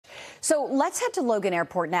So let's head to Logan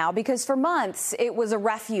Airport now, because for months it was a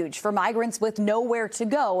refuge for migrants with nowhere to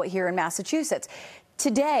go here in Massachusetts.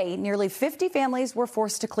 Today, nearly 50 families were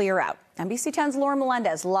forced to clear out. NBC 10's Lauren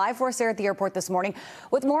Melendez live for us there at the airport this morning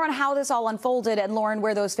with more on how this all unfolded, and Lauren,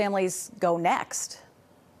 where those families go next.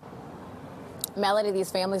 Melody, these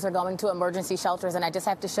families are going to emergency shelters, and I just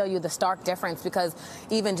have to show you the stark difference, because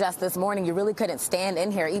even just this morning, you really couldn't stand in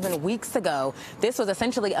here. Even weeks ago, this was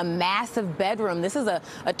essentially a massive bedroom. This is a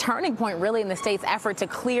turning point, really, in the state's effort to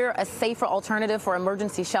clear a safer alternative for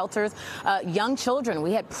emergency shelters. Young children,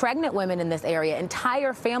 we had pregnant women in this area.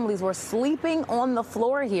 Entire families were sleeping on the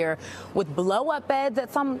floor here with blow-up beds at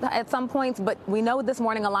some points. But we know this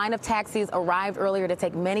morning a line of taxis arrived earlier to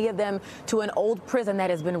take many of them to an old prison that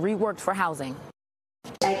has been reworked for housing.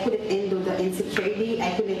 I couldn't handle the insecurity.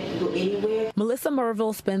 I couldn't go anywhere. Melissa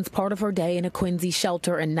Merville spends part of her day in a Quincy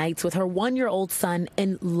shelter and nights with her one-year-old son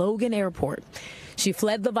in Logan Airport. She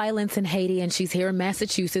fled the violence in Haiti, and she's here in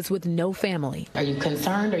Massachusetts with no family. Are you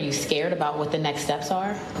concerned? Are you scared about what the next steps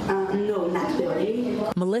are? No, not really.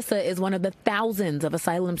 Melissa is one of the thousands of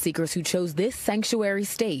asylum seekers who chose this sanctuary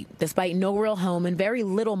state. Despite no real home and very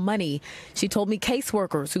little money, she told me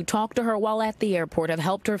caseworkers who talked to her while at the airport have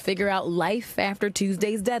helped her figure out life after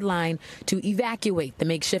Tuesday's deadline to evacuate the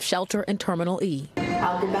makeshift shelter in Terminal E.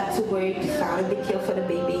 I'll go back to work, find a big care for the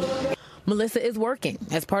baby. Melissa is working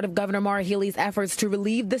as part of Governor Maura Healey's efforts to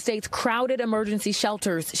relieve the state's crowded emergency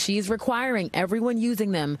shelters. She's requiring everyone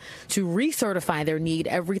using them to recertify their need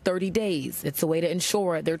every 30 days. It's a way to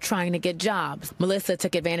ensure they're trying to get jobs. Melissa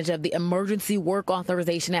took advantage of the emergency work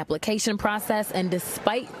authorization application process, and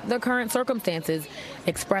despite the current circumstances,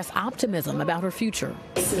 expressed optimism about her future.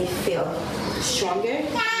 Makes me feel stronger.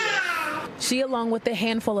 She, along with a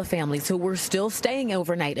handful of families who were still staying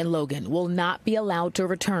overnight in Logan, will not be allowed to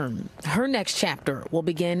return. Her next chapter will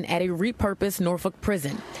begin at a repurposed Norfolk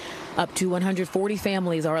prison. Up to 140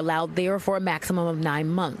 families are allowed there for a maximum of 9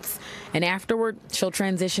 months. And afterward, she'll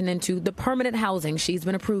transition into the permanent housing she's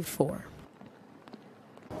been approved for.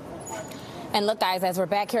 And look, guys, as we're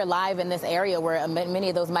back here live in this area where many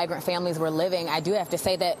of those migrant families were living, I do have to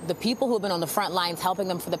say that the people who have been on the front lines helping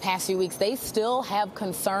them for the past few weeks, they still have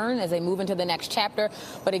concern as they move into the next chapter.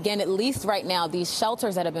 But again, at least right now, these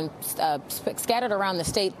shelters that have been scattered around the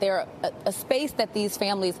state, they're a space that these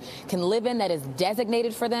families can live in that is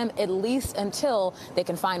designated for them, at least until they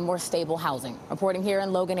can find more stable housing. Reporting here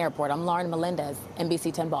in Logan Airport, I'm Lauren Melendez,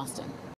 NBC 10 Boston.